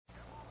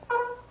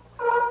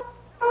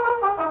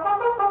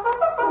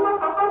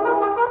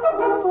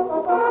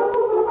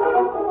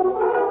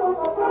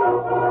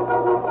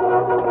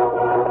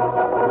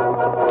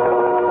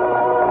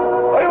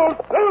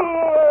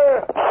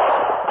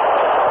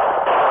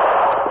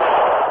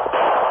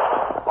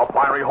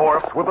fiery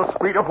horse with the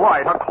speed of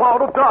light, a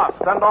cloud of dust,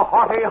 and a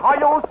hearty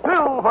Hi-Yo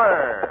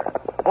Silver,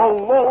 the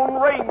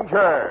Lone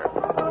Ranger.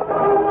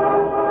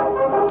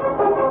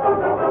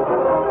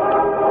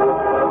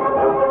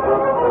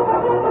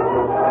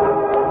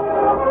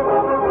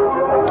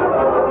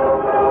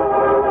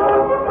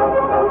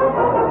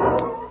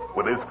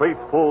 With his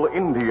faithful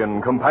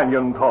Indian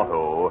companion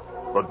Tonto,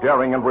 the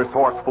daring and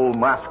resourceful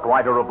masked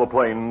rider of the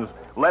plains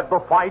led the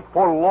fight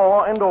for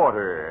law and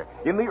order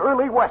in the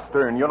early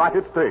western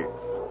United States.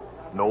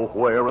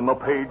 Nowhere in the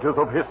pages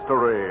of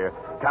history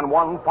can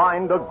one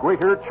find a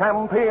greater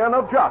champion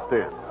of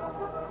justice.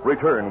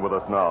 Return with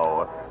us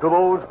now to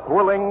those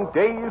thrilling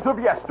days of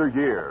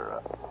yesteryear.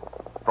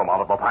 From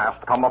out of the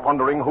past come the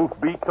thundering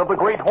hoofbeats of the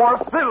great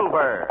horse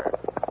Silver.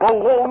 The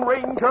Lone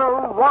Ranger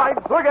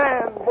rides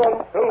again. Come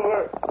on,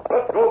 Silver.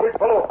 Let's go, big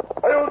fellow.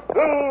 Hi-Yo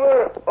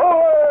Silver!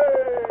 Away!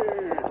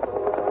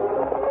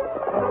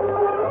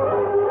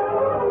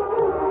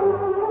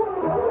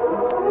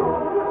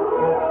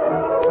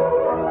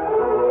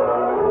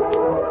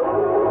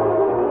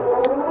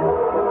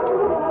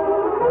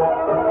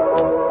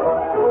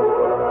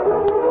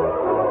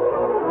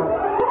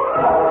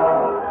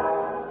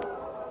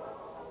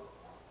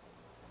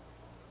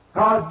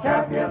 Cause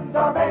champions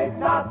are made,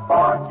 not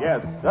born.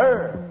 Yes,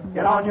 sir.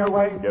 Get on your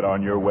way. Get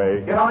on your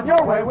way. Get on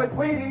your way with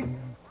Wheaties.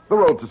 The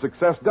road to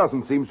success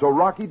doesn't seem so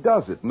rocky,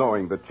 does it,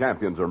 knowing that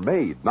champions are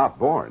made, not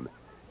born?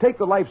 Take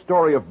the life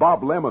story of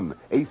Bob Lemon,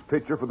 ace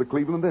pitcher for the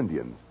Cleveland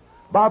Indians.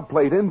 Bob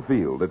played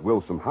infield at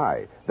Wilson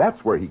High.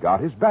 That's where he got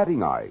his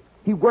batting eye.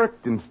 He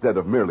worked instead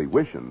of merely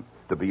wishing.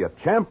 To be a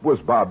champ was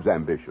Bob's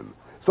ambition.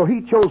 So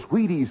he chose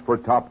Wheaties for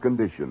top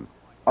condition.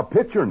 A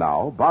pitcher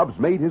now, Bob's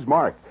made his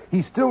mark.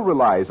 He still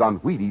relies on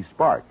Wheaties'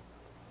 spark.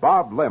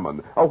 Bob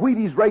Lemon, a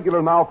Wheaties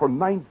regular now for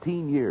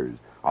 19 years.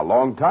 A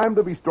long time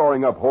to be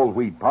storing up whole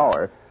wheat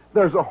power.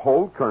 There's a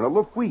whole kernel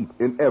of wheat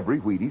in every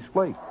Wheaties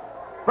flake.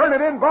 Turn it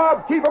in,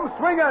 Bob. Keep 'em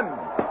swinging.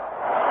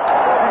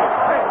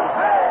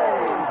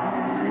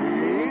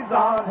 He's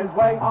on his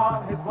way,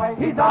 on his way.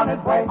 He's on his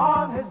way,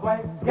 on his way.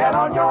 Get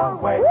on your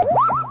way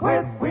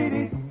with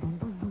Wheaties.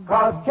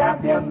 Cause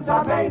champions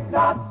are made,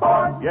 not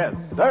born. Yes,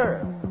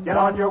 sir. Get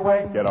on your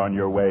way. Get on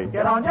your way.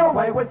 Get on your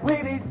way with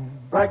Wheaties.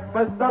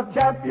 Breakfast of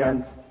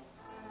champions.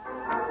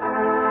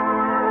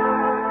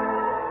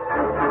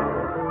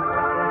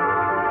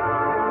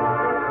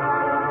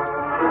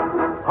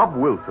 Hub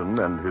Wilson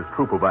and his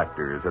troupe of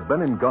actors had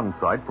been in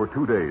Gunsight for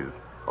 2 days,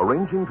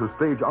 arranging to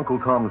stage Uncle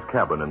Tom's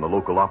Cabin in the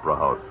local opera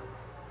house.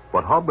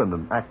 But Hub and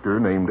an actor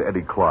named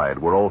Eddie Clyde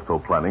were also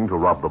planning to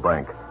rob the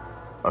bank.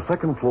 A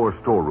second-floor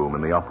storeroom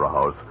in the opera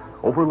house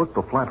overlooked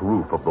the flat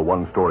roof of the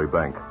one-story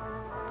bank.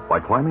 By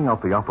climbing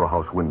out the opera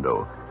house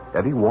window,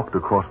 Eddie walked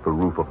across the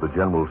roof of the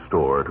general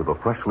store to the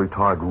freshly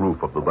tarred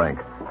roof of the bank.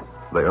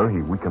 There,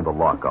 he weakened the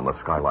lock on the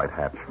skylight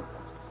hatch.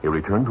 He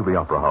returned to the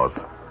opera house,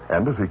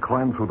 and as he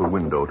climbed through the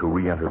window to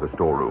re-enter the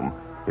storeroom,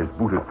 his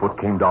booted foot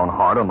came down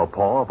hard on the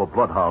paw of a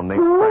bloodhound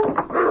named Freck.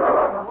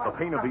 The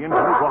pain of the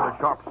injury brought a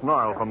sharp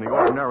snarl from the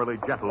ordinarily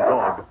gentle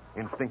dog.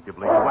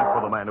 Instinctively, he went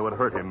for the man who had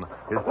hurt him.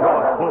 His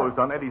jaws closed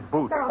on Eddie's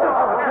boot.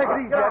 Take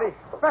it easy, Eddie.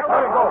 Back,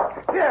 let him go.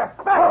 Here,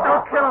 back.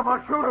 Don't kill him.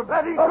 I'll shoot him.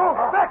 Let him go.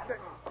 Back.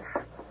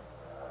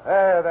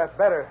 That's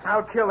better.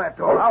 I'll kill that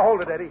dog. I'll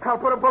hold it, Eddie. I'll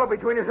put a bullet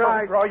between his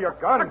eyes. Draw your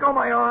gun. Let go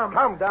my arm.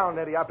 Calm down,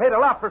 Eddie. I paid a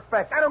lot for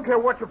Speck. I don't care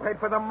what you paid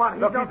for the money.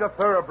 Look, he's a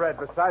thoroughbred.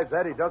 Besides,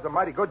 Eddie does a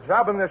mighty good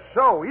job in this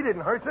show. He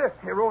didn't hurt you.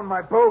 He ruined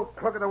my boot.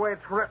 Look at the way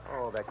it's ripped.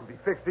 Oh, that can be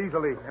fixed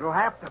easily. It'll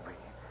have to be.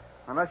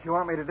 Unless you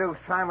want me to do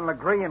Simon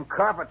Legree and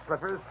carpet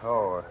slippers.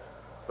 Oh,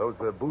 those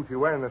the boots you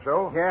wear in the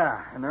show?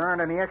 Yeah, and there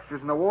aren't any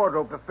extras in the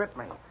wardrobe to fit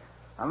me.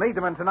 I'll need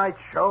them in tonight's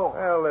show.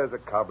 Well, there's a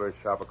cobbler's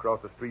shop across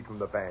the street from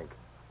the bank.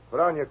 Put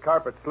on your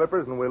carpet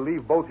slippers, and we'll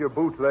leave both your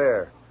boots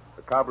there.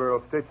 The cobbler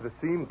will stitch the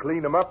seam,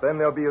 clean them up, then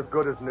they'll be as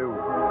good as new.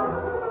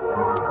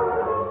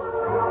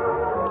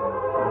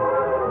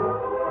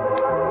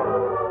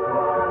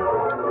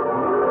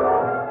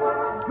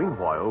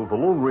 Meanwhile, the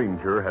Lone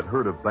Ranger had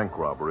heard of bank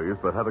robberies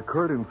that had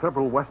occurred in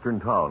several western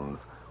towns,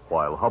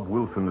 while Hub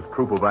Wilson's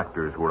troupe of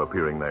actors were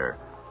appearing there.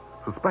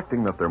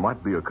 Suspecting that there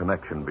might be a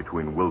connection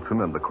between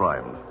Wilson and the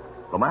crimes,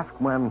 the masked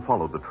man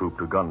followed the troupe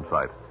to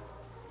Gunsight.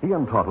 He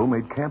and Tonto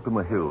made camp in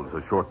the hills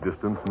a short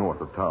distance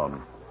north of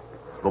town.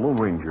 The Lone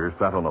Ranger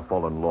sat on a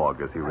fallen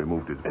log as he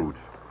removed his boots.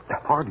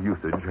 Hard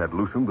usage had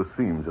loosened the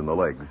seams in the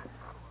legs.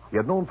 He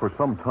had known for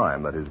some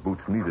time that his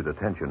boots needed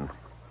attention.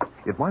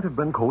 It might have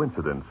been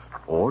coincidence,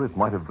 or it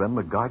might have been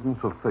the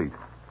guidance of fate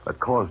that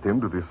caused him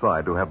to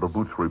decide to have the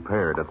boots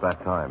repaired at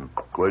that time.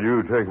 Will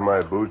you take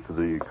my boots to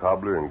the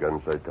cobbler in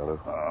Gunsight, Tonto?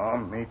 Oh,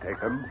 me take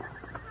them.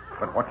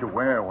 But what you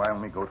wear while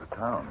me go to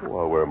town? Oh,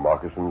 I'll wear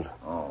moccasins.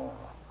 Oh.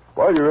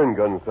 While you're in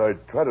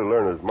Gunsight, try to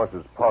learn as much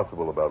as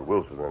possible about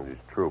Wilson and his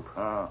troop.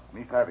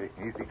 Me savvy.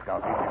 Easy,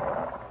 Scout,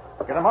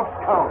 easy. Get him up,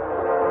 Scout.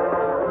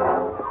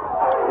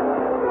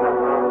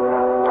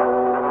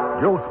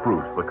 Joe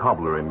Spruce, the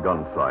cobbler in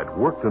Gunsight,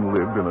 worked and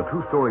lived in a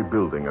two-story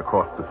building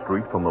across the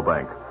street from the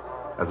bank.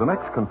 As an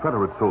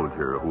ex-Confederate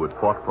soldier who had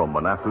fought from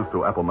Manassas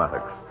to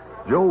Appomattox,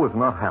 Joe was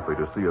not happy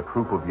to see a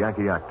troupe of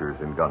Yankee actors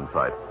in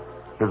gunsight.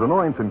 His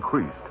annoyance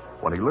increased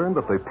when he learned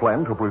that they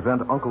planned to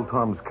present Uncle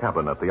Tom's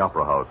Cabin at the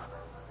Opera House.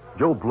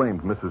 Joe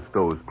blamed Mrs.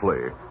 Stowe's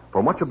play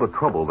for much of the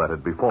trouble that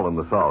had befallen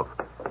the South,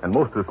 and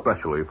most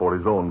especially for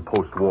his own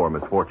post-war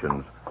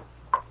misfortunes.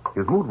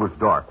 His mood was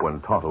dark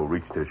when Tonto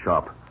reached his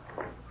shop.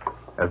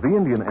 As the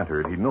Indian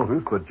entered, he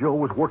noticed that Joe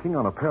was working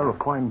on a pair of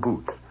fine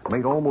boots,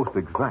 made almost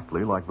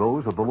exactly like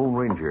those of the Lone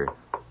Ranger.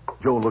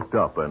 Joe looked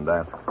up and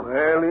asked,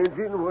 "Well,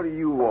 Indian, what do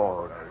you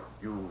want?"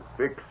 You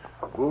fix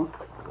boots?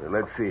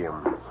 Let's see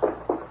 'em.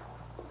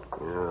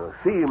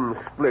 Seam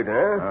split,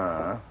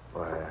 huh?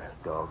 Why,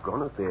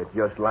 doggone it, they're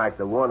just like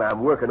the one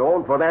I'm working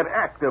on for that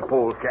actor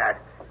polecat.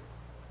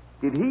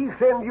 Did he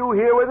send you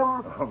here with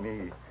him? Oh,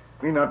 me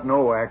not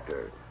no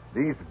actor.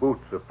 These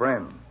boots are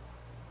friend.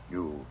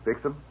 You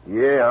fix them?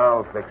 Yeah,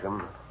 I'll fix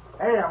them.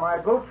 Hey, are my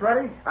boots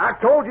ready? I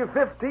told you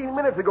 15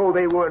 minutes ago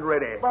they weren't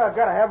ready. Well, I've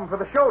got to have them for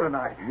the show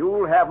tonight.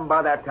 You'll have them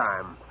by that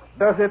time.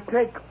 Does it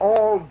take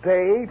all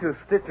day to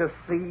stitch a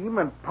seam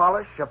and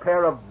polish a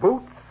pair of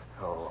boots?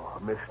 Oh,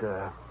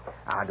 mister,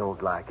 I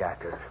don't like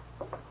actors.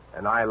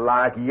 And I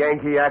like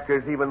Yankee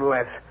actors even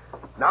less.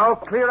 Now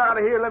clear out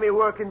of here, let me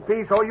work in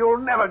peace, or you'll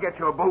never get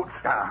your boots.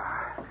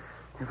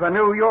 If a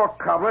New York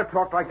cobbler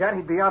talked like that,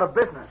 he'd be out of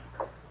business.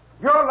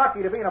 You're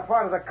lucky to be in a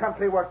part of the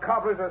country where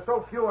cobblers are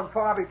so few and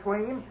far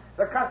between,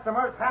 the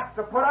customers have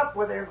to put up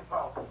with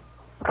insults.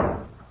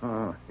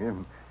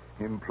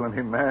 Him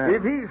plenty mad.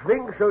 If he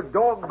thinks so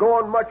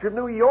doggone much of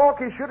New York,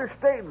 he should have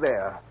stayed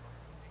there.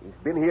 He's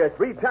been here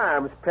 3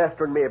 times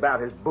pestering me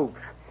about his boots.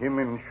 Him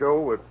in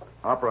show at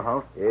Opera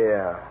House?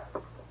 Yeah.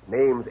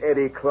 Name's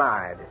Eddie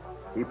Clyde.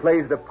 He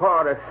plays the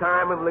part of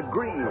Simon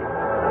Legree.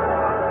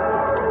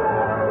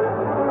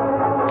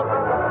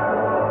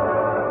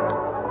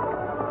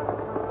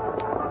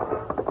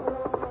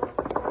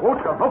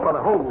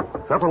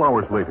 Several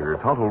hours later,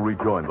 Tonto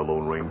rejoined the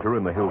Lone Ranger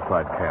in the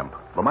hillside camp.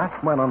 The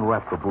masked man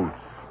unwrapped the boots,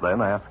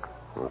 then asked,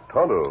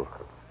 Tonto,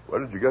 where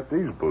did you get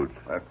these boots?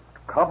 At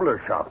cobbler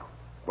shop,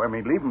 where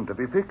me leave 'em to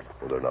be fixed.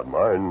 Well, they're not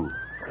mine.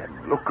 They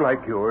look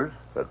like yours.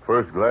 At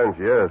first glance,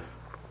 yes.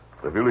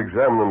 If you'll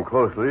examine them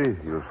closely,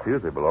 you'll see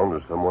that they belong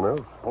to someone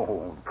else.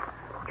 Oh,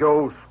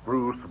 Joe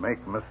Spruce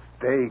make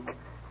mistake.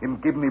 Him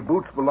give me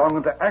boots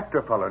belonging to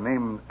actor feller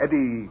named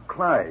Eddie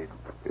Clyde.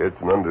 It's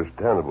an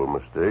understandable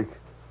mistake.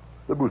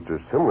 The boots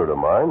are similar to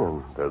mine,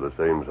 and they're the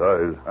same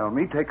size.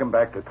 Me take 'em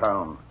back to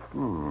town.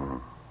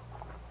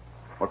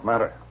 What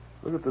matter?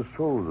 Look at the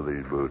soles of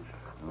these boots.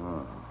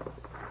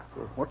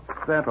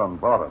 What's that on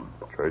bottom?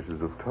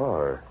 Traces of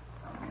tar.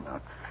 I'm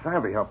not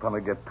savvy how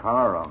fella get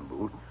tar on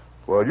boots.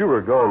 While you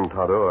were gone,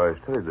 Tonto, I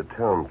studied the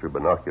town through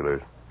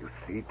binoculars. You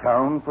see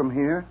town from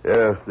here?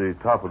 Yes, the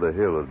top of the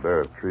hill is bare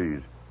of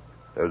trees.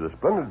 There's a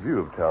splendid view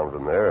of town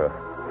from there.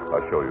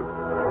 I'll show you.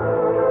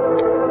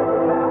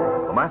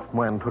 The masked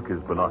man took his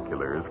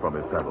binoculars from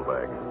his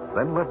saddlebag,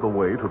 then led the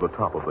way to the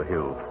top of the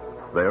hill.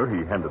 There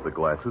he handed the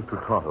glasses to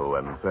Tonto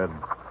and said,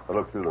 Now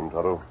look through them,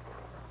 Tonto.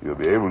 You'll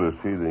be able to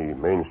see the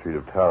main street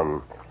of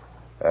town.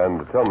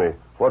 And tell me,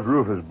 what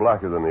roof is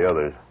blacker than the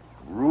others?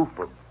 Roof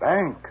of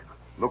bank.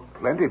 Look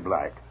plenty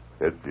black.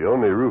 It's the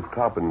only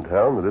rooftop in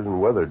town that isn't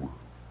weathered.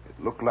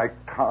 It looked like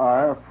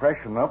tar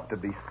fresh enough to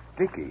be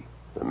sticky.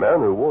 The man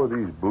who wore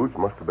these boots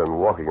must have been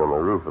walking on the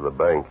roof of the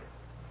bank.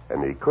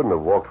 And he couldn't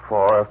have walked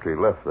far after he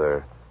left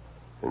there.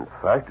 In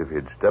fact, if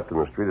he'd stepped in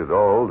the street at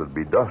all, there'd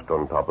be dust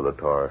on top of the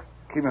tar.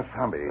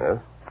 Kimasabi. Yes?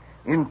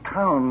 In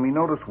town, me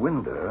notice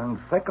window and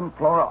second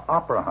floor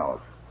Opera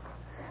House.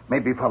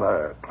 Maybe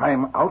fella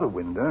climb out a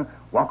window,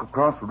 walk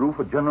across the roof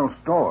of general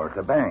store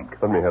to bank.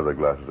 Let me have the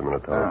glasses a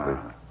minute, Tonto,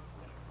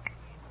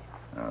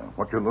 please.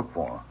 What you look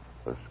for?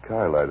 The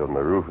skylight on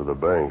the roof of the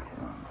bank.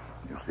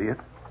 You see it?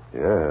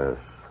 Yes.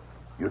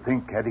 You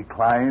think Eddie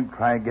Clyde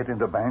try get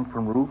into bank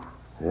from roof?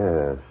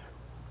 Yes.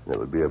 It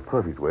would be a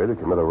perfect way to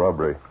commit a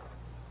robbery.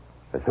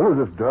 As soon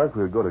as it's dark,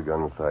 we'll go to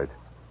gun sight.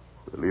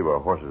 We'll leave our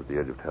horses at the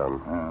edge of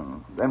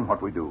town. Then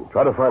what we do?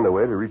 Try to find a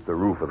way to reach the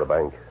roof of the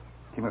bank.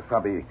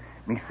 Kimasabi,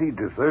 me see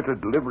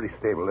deserted delivery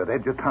stable at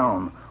edge of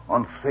town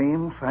on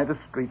same side of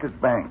street as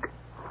bank.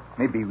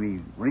 Maybe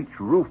we reach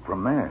roof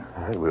from there.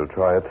 All right, we'll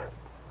try it.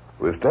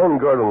 We'll stand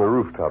guard on the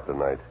rooftop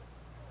tonight.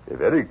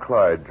 If Eddie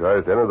Clyde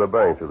tries to enter the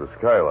bank through the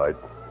skylight,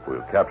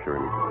 we'll capture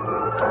him.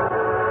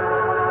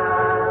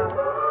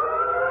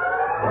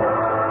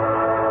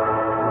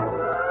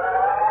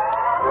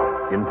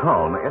 In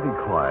town,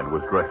 Eddie Clyde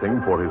was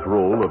dressing for his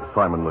role of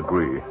Simon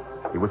Legree.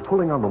 He was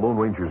pulling on the Lone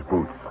Ranger's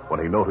boots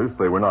when he noticed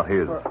they were not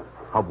his.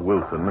 Hub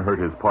Wilson heard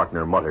his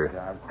partner mutter,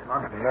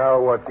 Now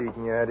what's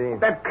eating you, Eddie?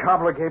 That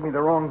cobbler gave me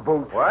the wrong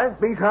boots. What?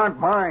 These aren't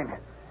mine.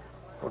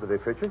 Oh, did they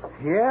fit you?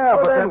 Yeah,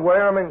 Well, but then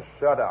wear them and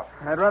shut up.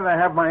 I'd rather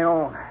have my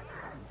own.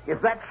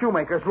 If that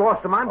shoemaker's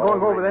lost them, I'm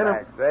going over there.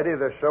 Relax, Eddie,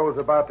 the show's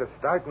about to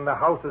start and the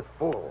house is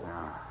full.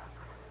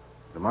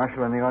 The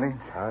marshal in the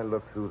audience? I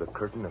looked through the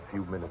curtain a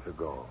few minutes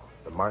ago.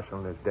 The marshal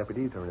and his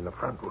deputies are in the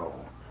front row.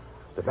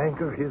 The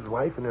banker, his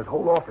wife, and his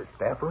whole office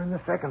staff are in the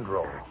second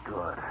row.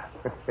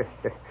 Good.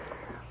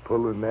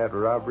 Pulling that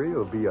robbery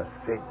will be a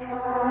cinch.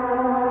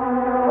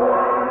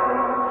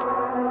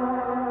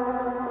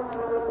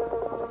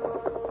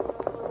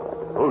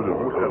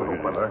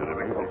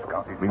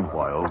 fella.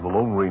 Meanwhile, the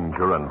Lone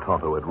Ranger and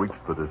Tonto had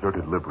reached the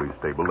deserted livery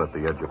stable at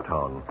the edge of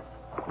town.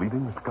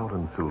 Leaving Scout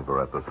and Silver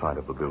at the side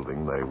of the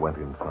building, they went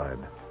inside.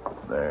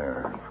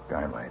 There,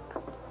 skylight.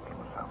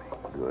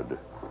 Good.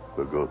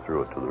 We'll go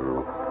through it to the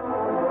roof.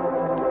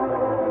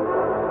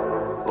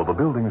 Though the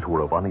buildings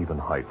were of uneven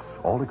heights,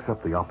 all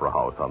except the Opera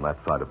House on that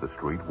side of the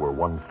street were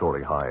 1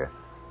 story high.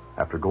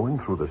 After going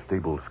through the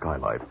stable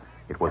skylight,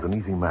 it was an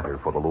easy matter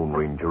for the Lone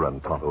Ranger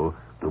and Tonto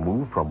to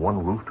move from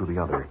one roof to the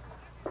other.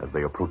 As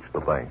they approached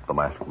the bank, the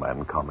masked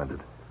man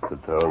commented. The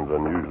town's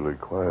unusually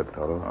quiet,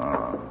 Tonto.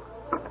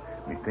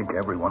 We think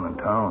everyone in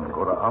town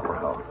go to Opera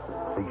House.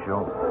 See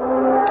show.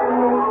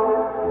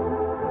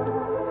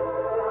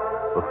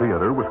 The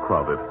theater was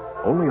crowded.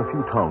 Only a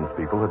few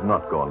townspeople had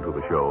not gone to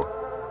the show.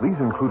 These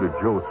included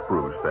Joe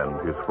Spruce and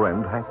his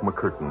friend Hank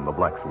McCurtain, the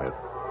blacksmith.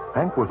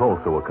 Hank was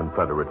also a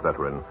Confederate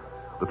veteran.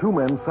 The two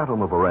men sat on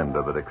the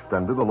veranda that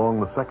extended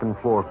along the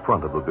second-floor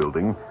front of the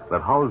building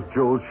that housed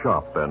Joe's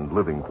shop and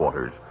living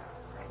quarters.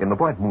 In the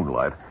bright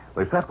moonlight,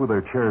 they sat with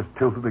their chairs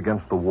tilted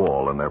against the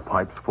wall and their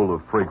pipes full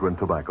of fragrant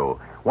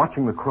tobacco,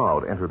 watching the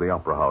crowd enter the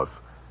Opera House.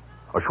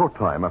 A short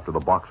time after the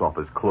box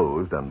office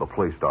closed and the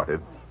play started,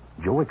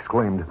 Joe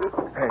exclaimed,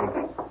 Hank,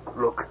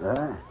 look.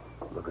 Huh?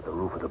 Look at the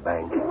roof of the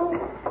bank.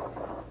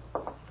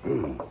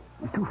 Hey,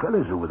 there's 2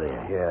 fellas over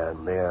there. Yeah,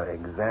 and they're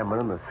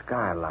examining the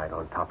skylight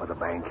on top of the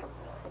bank.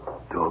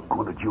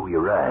 Doggone it, Joe,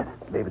 you're right.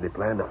 Maybe they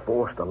plan to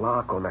force the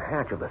lock on the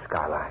hatch of the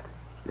skylight.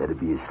 That'd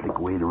be a slick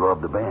way to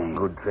rob the bank.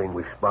 Good thing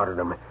we spotted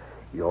them.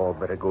 You all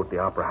better go to the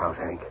Opera House,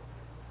 Hank.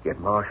 Get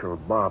Marshal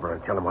Barber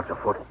and tell him what's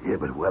afoot. Yeah,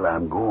 but while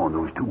I'm gone,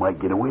 those 2 might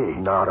get away.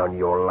 Not on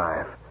your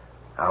life.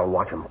 I'll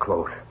watch them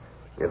close.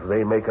 If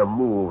they make a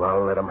move,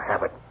 I'll let them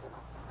have it.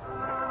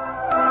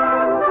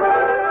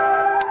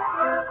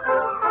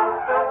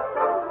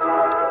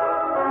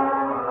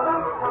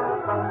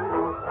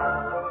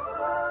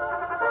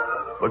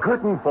 The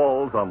curtain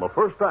falls on the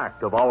first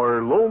act of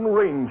our Lone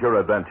Ranger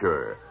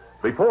adventure.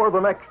 Before the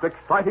next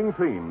exciting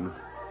scenes,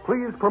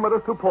 please permit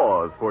us to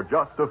pause for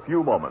just a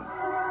few moments.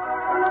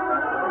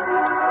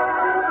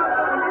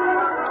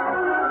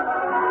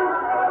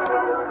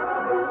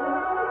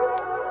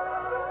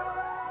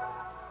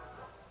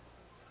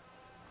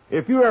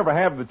 If you ever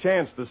have the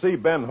chance to see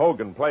Ben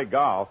Hogan play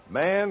golf,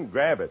 man,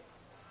 grab it.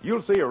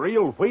 You'll see a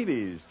real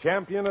Wheaties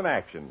champion in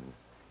action.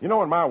 You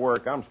know, in my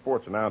work, I'm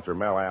sports announcer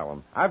Mel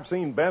Allen. I've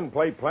seen Ben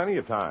play plenty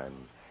of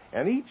times.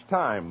 And each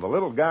time, the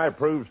little guy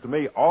proves to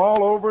me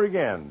all over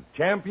again,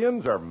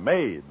 champions are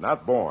made,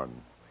 not born.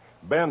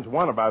 Ben's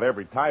won about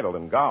every title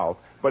in golf,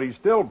 but he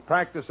still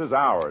practices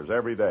hours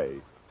every day.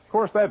 Of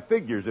course, that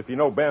figures if you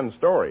know Ben's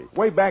story.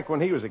 Way back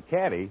when he was a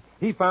caddy,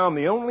 he found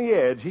the only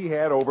edge he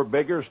had over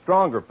bigger,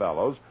 stronger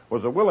fellows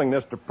was a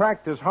willingness to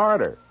practice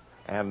harder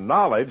and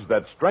knowledge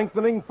that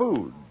strengthening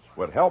foods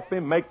would help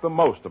him make the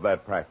most of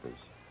that practice.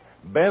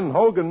 Ben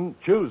Hogan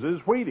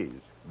chooses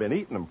Wheaties. Been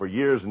eating them for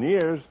years and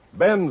years.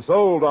 Ben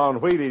sold on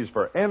Wheaties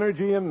for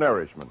energy and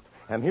nourishment.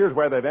 And here's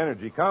where that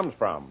energy comes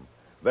from.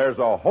 There's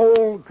a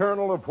whole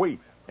kernel of wheat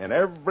in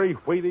every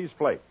Wheaties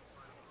flake.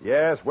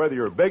 Yes, whether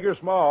you're big or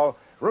small,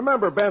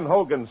 remember Ben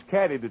Hogan's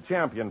Caddy to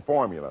Champion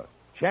formula.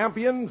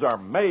 Champions are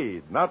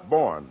made, not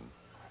born.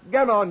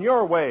 Get on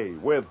your way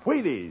with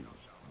Wheaties,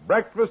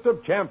 breakfast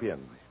of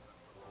champions.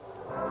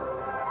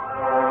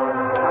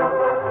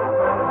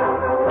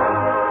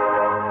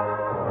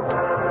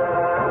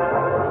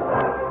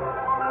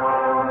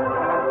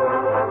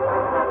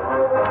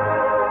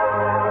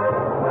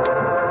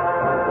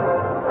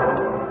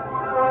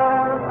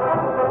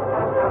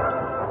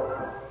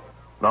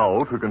 Now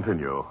to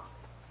continue.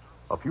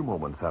 A few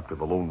moments after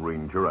the Lone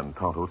Ranger and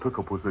Tonto took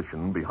a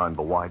position behind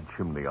the wide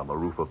chimney on the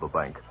roof of the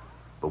bank,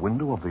 the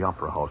window of the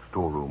Opera House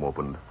storeroom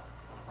opened.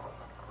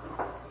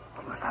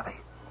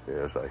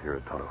 Yes, I hear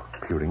it, Tonto.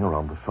 Peering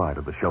around the side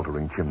of the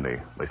sheltering chimney,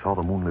 they saw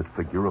the moonlit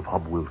figure of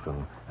Hub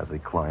Wilson as he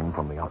climbed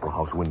from the Opera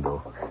House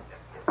window.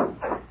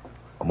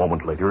 A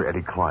moment later,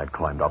 Eddie Clyde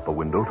climbed out the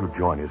window to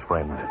join his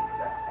friend.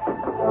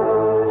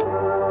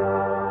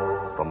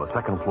 From the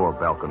second-floor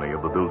balcony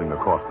of the building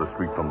across the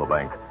street from the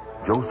bank,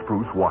 Joe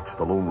Spruce watched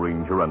the Lone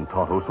Ranger and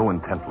Tonto so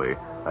intently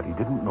that he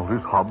didn't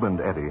notice Hub and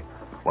Eddie.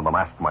 When the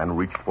masked man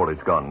reached for his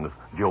guns,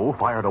 Joe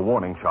fired a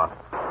warning shot.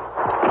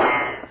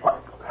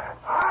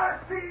 I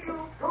see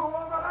you 2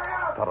 over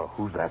there. Tonto,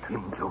 who's that?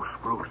 Him, Joe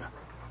Spruce.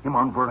 Him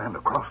on veranda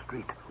across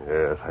street.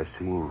 Yes, I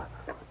see him.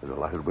 There's a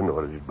lighted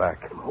window at his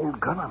back. Him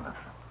hold gun on us.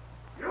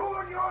 You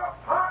and your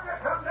partner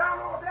come down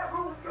off that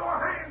roof, your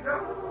hands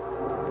up.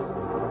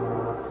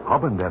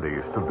 Hub and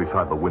Eddie stood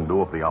beside the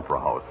window of the Opera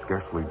House,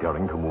 scarcely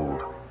daring to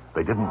move.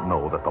 They didn't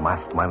know that the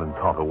masked man and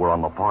Tonto were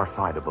on the far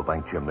side of the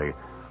bank chimney,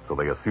 so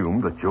they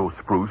assumed that Joe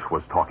Spruce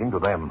was talking to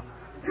them.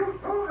 You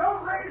 2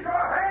 don't raise your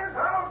hands,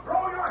 I'll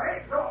blow your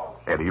heads off.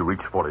 Eddie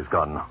reached for his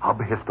gun.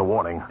 Hub hissed a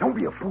warning. Don't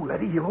be a fool,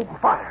 Eddie. He'll open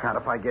fire. Not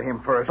if I get him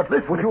first. But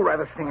listen, would you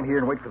rather stand here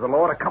and wait for the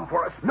law to come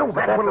for us? No,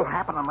 That's what'll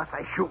happen unless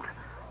I shoot.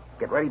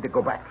 Get ready to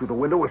go back through the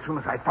window as soon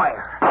as I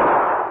fire.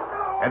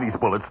 No, Eddie's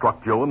bullet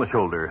struck Joe in the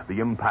shoulder. The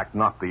impact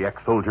knocked the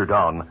ex-soldier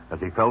down. As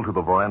he fell to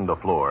the veranda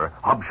floor,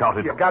 Hub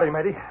shouted, You got him,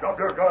 Eddie. Drop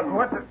your gun.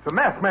 What? It's a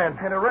masked man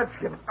and a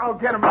redskin. I'll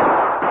get him.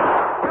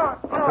 A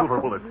silver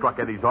bullet struck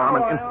Eddie's arm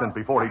an instant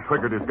before he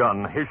triggered his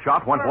gun. His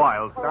shot went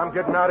wild. I'm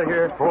getting out of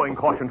here. Throwing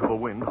caution to the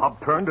wind,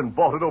 Hub turned and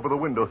vaulted over the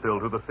windowsill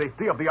to the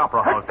safety of the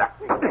opera house.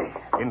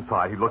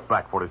 Inside, he looked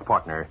back for his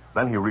partner.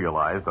 Then he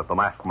realized that the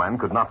masked man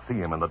could not see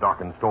him in the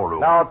darkened storeroom.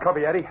 Now I'll cover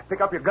you, Eddie.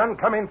 Pick up your gun.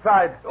 Come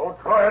inside. Don't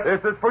try it.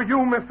 This is for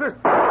you, mister.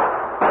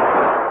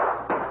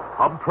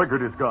 Hub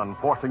triggered his gun,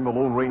 forcing the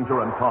Lone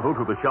Ranger and Tonto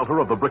to the shelter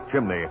of the brick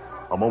chimney.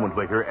 A moment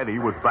later, Eddie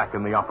was back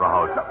in the opera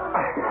house.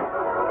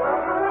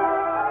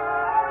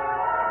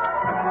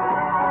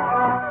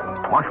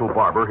 Marshal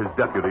Barber, his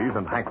deputies,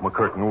 and Hank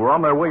McCurtain were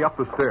on their way up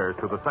the stairs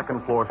to the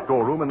second-floor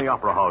storeroom in the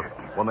opera house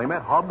when they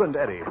met Hub and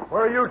Eddie.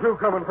 Where are you two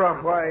coming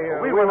from?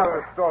 Why, We went up to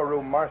the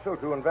storeroom, Marshal,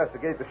 to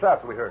investigate the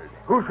shots we heard.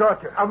 Who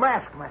shot you? A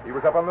masked man. He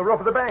was up on the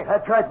roof of the bank.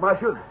 That's right,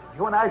 Marshal.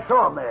 You and I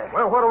saw him there.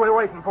 Well, what are we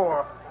waiting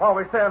for? While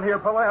we stand here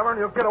palavering,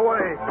 you'll get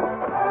away.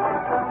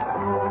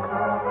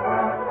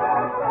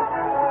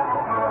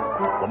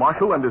 The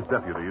marshal and his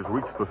deputies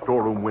reached the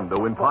storeroom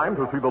window in time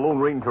to see the Lone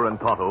Ranger and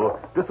Tonto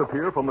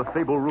disappear from the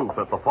stable roof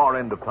at the far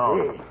end of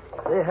town.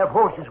 Hey, they have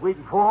horses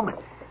waiting for them.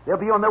 They'll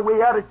be on their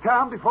way out of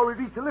town before we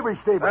reach the livery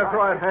stable. That's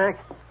right, Hank.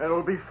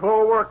 It'll be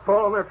slow work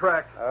following their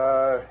tracks.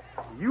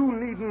 You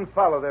needn't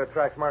follow their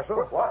tracks, Marshal.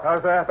 What?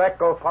 How's that? Beck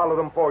will follow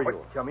them for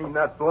you. You mean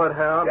that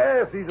Bloodhound?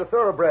 Yes, he's a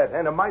thoroughbred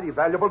and a mighty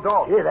valuable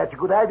dog. Yeah, that's a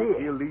good idea.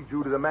 He'll lead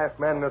you to the masked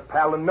man and his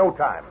pal in no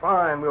time.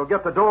 Fine, we'll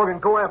get the dog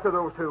and go after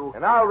those two.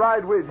 And I'll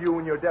ride with you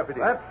and your deputy.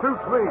 That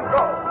suits me.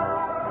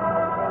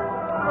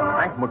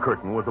 Hank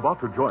McCurtain was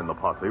about to join the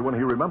posse when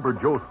he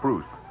remembered Joe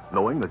Spruce.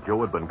 Knowing that Joe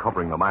had been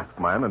covering the masked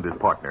man and his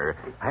partner,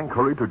 Hank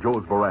hurried to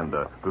Joe's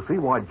veranda to see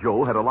why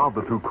Joe had allowed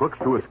the two crooks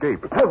to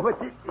escape.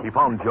 He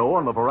found Joe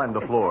on the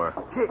veranda floor.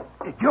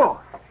 Joe.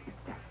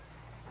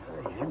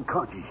 He's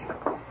unconscious.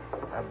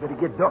 I'd better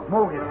get Doc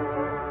Morgan.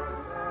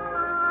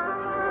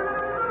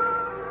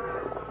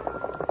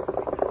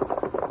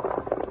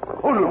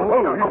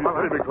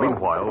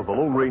 Meanwhile, the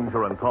Lone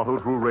Ranger and Tonto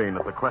drew rein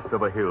at the crest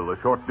of a hill a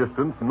short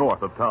distance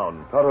north of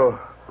town. Tonto,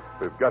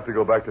 we've got to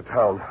go back to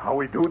town. How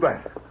we do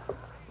that?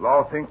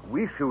 Law think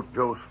we shoot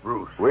Joe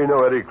Spruce. We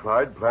know Eddie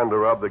Clyde planned to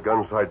rob the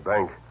Gunsight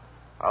Bank.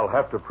 I'll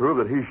have to prove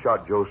that he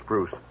shot Joe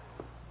Spruce.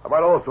 I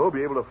might also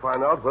be able to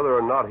find out whether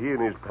or not he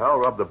and his pal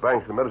robbed the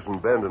banks in Medicine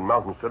Bend and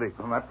Mountain City.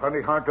 Well, that's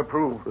plenty hard to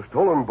prove. The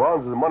stolen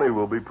bonds and the money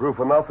will be proof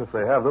enough if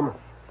they have them.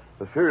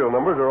 The serial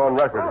numbers are on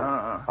record.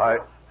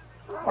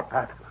 What's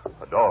that?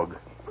 A dog.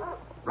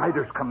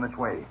 Riders come this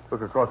way.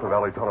 Look across the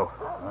valley, Tonto.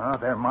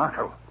 They're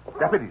Marshal.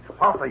 Deputies,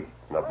 posse.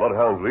 And the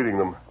Bloodhound's leading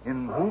them.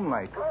 In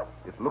moonlight,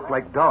 it looked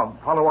like dogs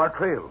follow our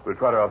trail. We'll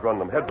try to outrun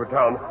them. Head for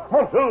town.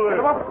 Come on, Silver. Get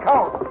them up,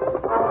 Scout.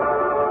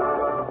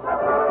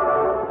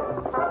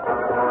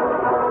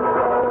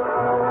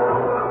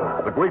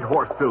 The great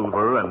horse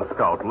Silver and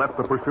Scout left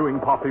the pursuing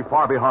posse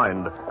far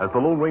behind as the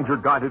Lone Ranger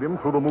guided him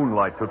through the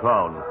moonlight to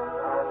town.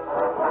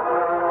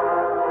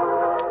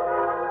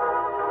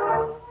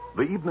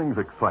 The evening's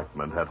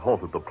excitement had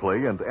halted the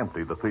play and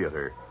emptied the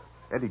theater.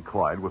 Eddie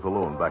Clyde was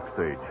alone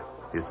backstage.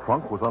 His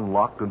trunk was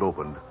unlocked and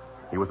opened.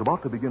 He was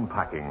about to begin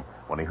packing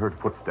when he heard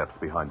footsteps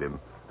behind him.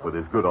 With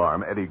his good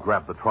arm, Eddie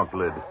grabbed the trunk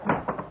lid.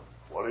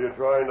 What are you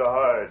trying to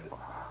hide?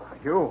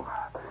 You?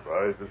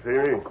 Surprised to see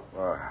me?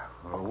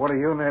 What are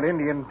you and that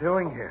Indian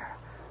doing here?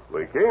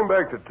 We came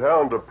back to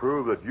town to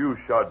prove that you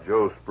shot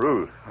Joe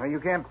Spruce. You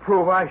can't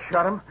prove I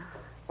shot him.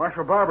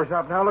 Marshal Barber's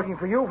out now looking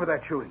for you for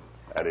that shooting.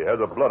 And he has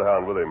a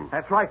Bloodhound with him.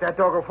 That's right. That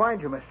dog will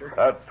find you, mister.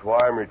 That's why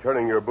I'm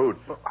returning your boots.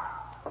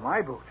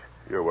 My boots?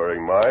 You're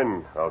wearing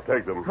mine. I'll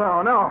take them.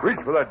 No. Reach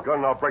for that gun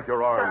and I'll break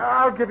your arm.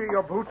 I'll give you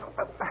your boots.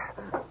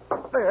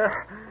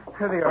 There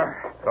they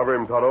are. Cover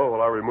him, Tonto,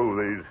 while I remove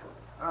these.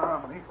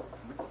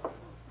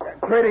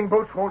 Trading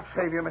boots won't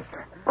save you,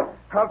 mister.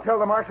 I'll tell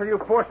the marshal you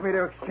forced me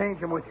to exchange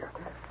him with you.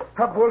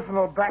 Hub Wilson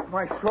will back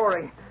my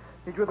story.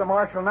 He's with the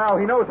marshal now.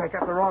 He knows I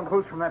got the wrong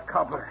boots from that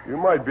cobbler. You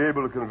might be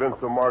able to convince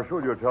the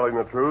marshal you're telling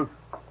the truth,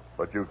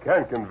 but you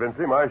can't convince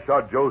him I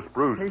shot Joe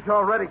Spruce. He's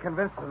already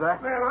convinced of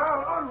that. Well,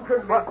 I'll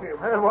unconvince him.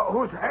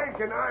 Who's Hank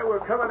and I were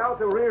coming out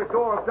the rear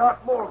door of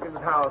Doc Morgan's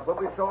house, but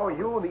we saw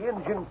you and the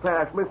engine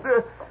pass,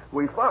 mister.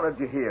 We followed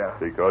you here.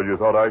 Because you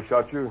thought I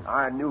shot you?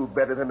 I knew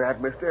better than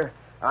that, mister.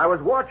 I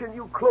was watching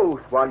you close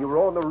while you were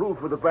on the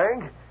roof of the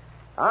bank.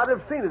 I'd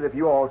have seen it if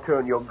you all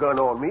turned your gun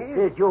on me.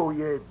 Hey, Joe,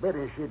 you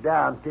better sit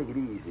down and take it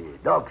easy.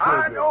 Doc says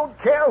I don't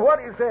care what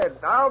he said.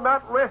 I'll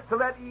not rest till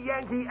that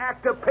Yankee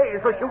actor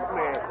pays for shooting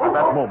me. At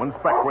that moment,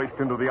 Speck raced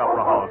into the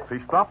opera house. He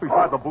stopped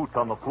beside the boots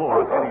on the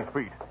floor at Eddie's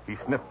feet. He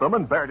sniffed them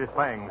and bared his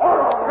fangs.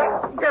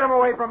 Get him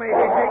away from me. He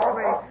hates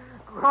me.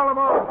 Call him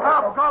off.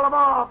 Stop. Call him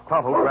off.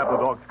 Tonto grabbed the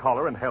dog's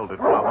collar and held it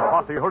while the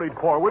posse hurried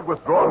forward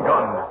with drawn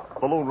guns.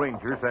 The Lone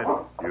Ranger said,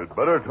 You'd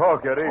better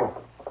talk, Eddie.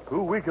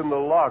 Who weakened the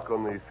lock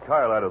on the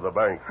skylight of the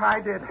bank? I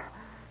did.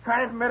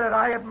 I admit it.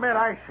 I admit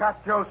I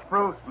shot Joe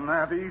Spruce.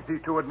 Not easy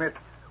to admit.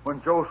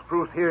 when Joe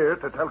Spruce here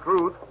to tell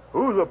truth.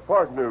 Who's the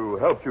partner who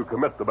helped you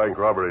commit the bank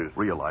robberies?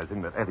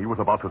 Realizing that Eddie was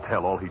about to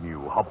tell all he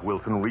knew, Hub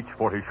Wilson reached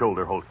for his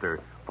shoulder holster.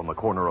 From the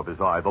corner of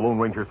his eye, the Lone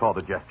Ranger saw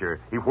the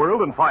gesture. He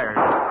whirled and fired.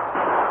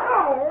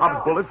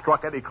 Hub's bullet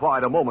struck Eddie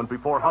Clyde a moment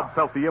before Hub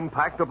felt the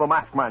impact of the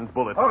masked man's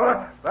bullet.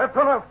 Oh, that's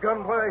enough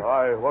gunplay.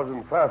 I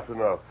wasn't fast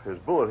enough. His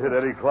bullet hit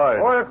Eddie Clyde.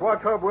 Boys,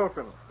 watch Hub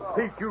Wilson.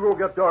 Pete, you go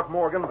get Doc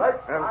Morgan.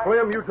 And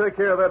Slim, you take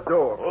care of that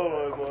door. All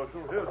right,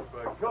 Marshal. Here's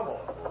back. Come on.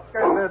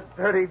 And that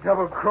dirty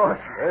double-cross.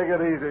 Take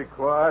it easy,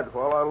 Clyde,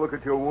 while I look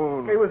at your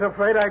wound. He was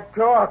afraid I'd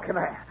talk, and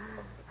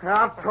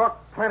I'll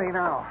talk plenty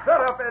now.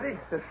 Shut up, Eddie.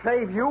 To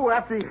save you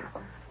after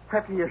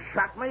you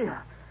shot me?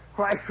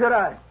 Why should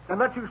I? And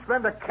let you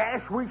spend the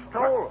cash we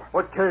stole?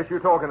 What cash you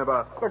talking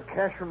about? The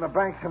cash from the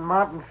banks in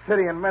Mountain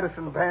City and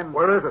Medicine Bend.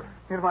 Where is it?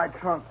 In my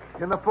trunk.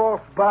 In the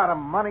false bottom.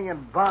 Money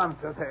and bonds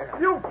are there.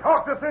 You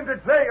talked us into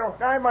jail.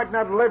 I might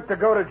not live to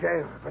go to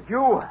jail, but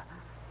you...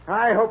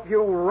 I hope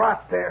you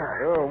rot there.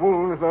 Your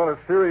wound's not as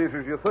serious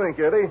as you think,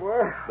 Eddie.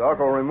 Well, Doc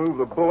will remove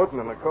the bullet,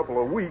 and in a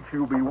couple of weeks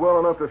you'll be well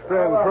enough to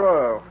stand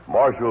trial.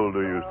 Marshal,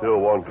 do you still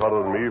want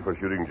Tonto and me for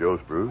shooting Joe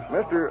Spruce?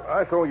 Mister,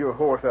 I saw your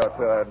horse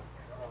outside.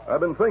 I've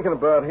been thinking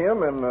about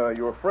him and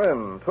your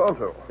friend,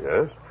 Tonto.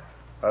 Yes?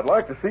 I'd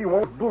like to see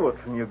one of those bullets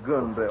in your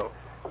gun belt.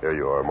 Here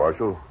you are,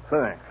 Marshal.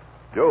 Thanks.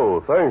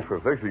 Joe, thanks for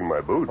fixing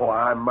my boots. Oh,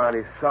 I'm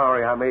mighty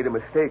sorry I made a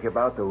mistake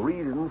about the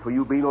reason for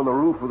you being on the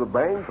roof of the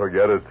bank.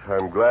 Forget it.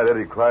 I'm glad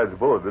Eddie Clyde's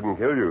bullet didn't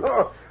kill you.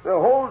 Oh, the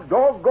whole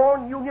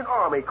doggone Union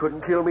Army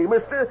couldn't kill me,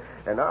 mister.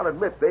 And I'll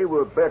admit they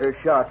were better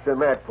shots than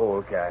that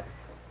polecat.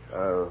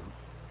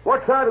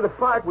 What side of the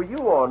fight were you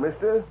on,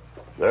 mister?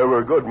 There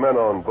were good men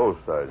on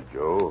both sides,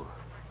 Joe.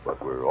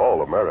 But we're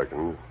all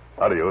Americans.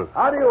 Adios.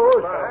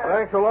 adios.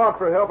 Thanks a lot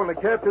for helping to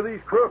capture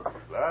these crooks.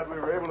 Glad we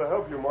were able to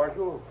help you,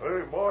 Marshal.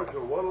 Hey,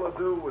 Marshal, what'll I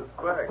do with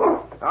Speck?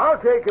 I'll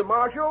take it,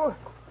 Marshal.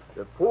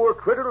 The poor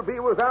critter'll be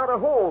without a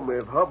home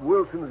if Hub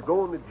Wilson's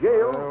going to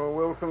jail.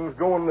 Wilson's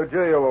going to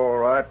jail, all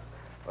right.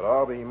 But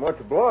I'll be much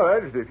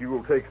obliged if you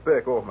will take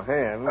Speck off my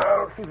hands.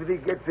 I'll see that he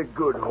gets a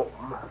good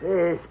home.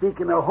 Hey,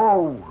 speaking of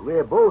home,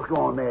 we're both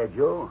going there,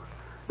 Joe.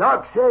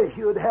 Doc says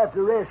you'd have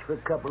to rest for a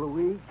couple of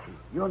weeks.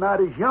 You're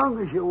not as young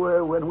as you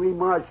were when we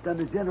marched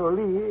under General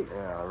Lee.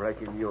 Yeah, I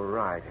reckon you're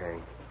right,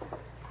 Hank.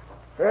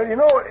 Well, you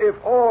know,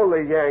 if all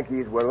the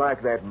Yankees were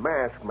like that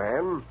masked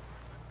man,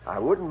 I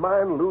wouldn't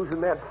mind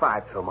losing that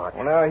fight so much.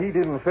 Well, now, he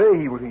didn't say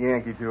he was a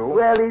Yankee, Joe.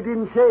 Well, he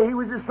didn't say he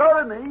was a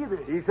Southerner either.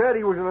 He said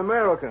he was an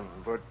American,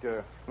 but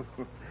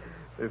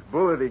this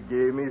bullet he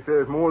gave me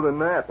says more than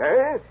that.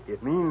 Eh?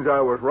 It means I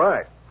was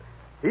right.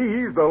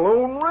 He's the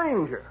Lone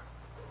Ranger.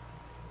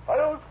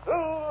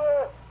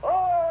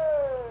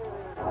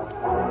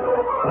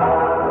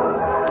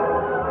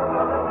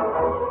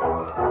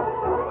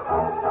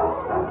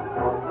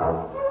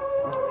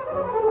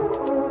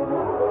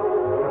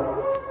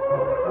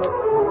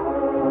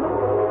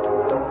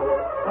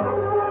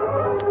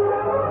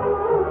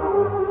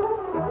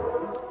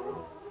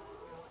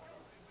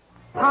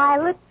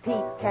 Pilot Pete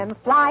can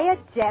fly a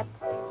jet.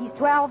 He's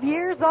 12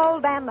 years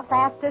old and the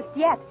fastest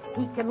yet.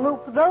 He can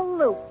loop the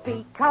loop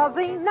because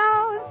he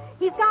knows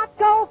he's got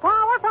go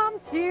power from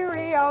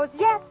Cheerios.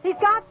 Yes, he's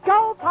got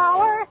go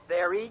power.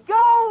 There he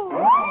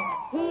goes.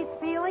 He's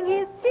feeling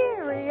his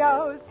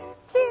Cheerios.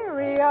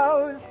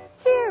 Cheerios.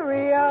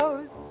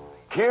 Cheerios.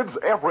 Kids,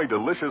 every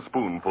delicious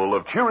spoonful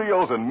of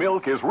Cheerios and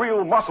milk is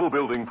real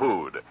muscle-building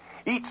food.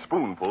 Each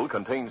spoonful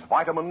contains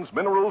vitamins,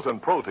 minerals,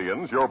 and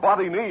proteins your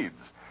body needs.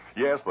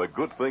 Yes, the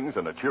good things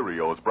in a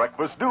Cheerios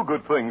breakfast do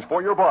good things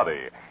for your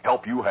body.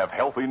 Help you have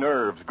healthy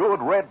nerves,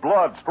 good red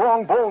blood,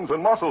 strong bones,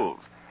 and muscles.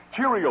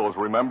 Cheerios,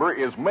 remember,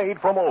 is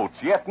made from oats,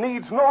 yet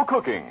needs no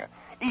cooking.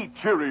 Eat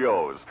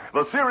Cheerios,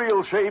 the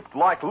cereal shaped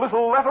like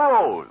little letter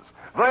O's.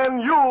 Then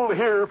you'll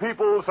hear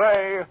people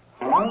say,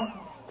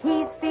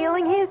 He's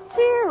feeling his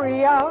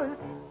Cheerios.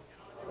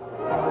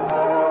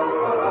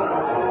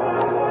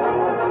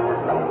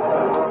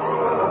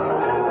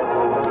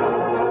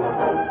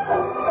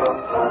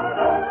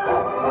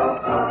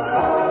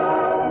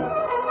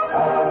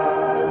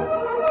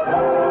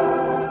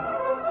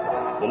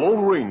 The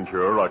Lone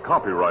Ranger, a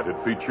copyrighted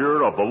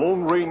feature of the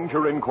Lone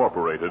Ranger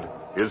Incorporated,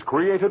 is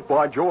created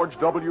by George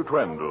W.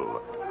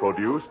 Trendle,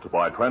 produced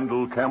by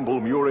Trendle Campbell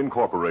Muir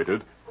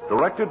Incorporated,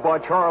 directed by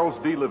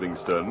Charles D.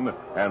 Livingston,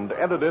 and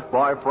edited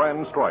by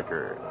Fran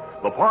Stryker.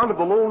 The part of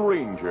the Lone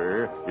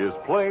Ranger is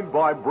played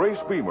by Brace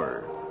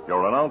Beamer.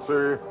 Your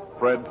announcer,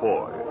 Fred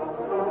Foy.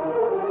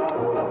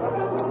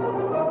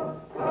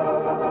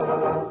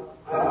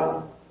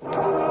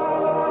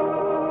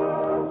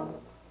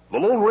 The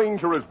Lone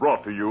Ranger is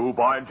brought to you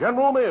by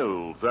General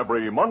Mills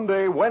every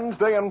Monday,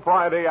 Wednesday, and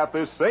Friday at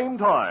this same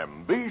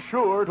time. Be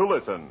sure to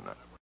listen.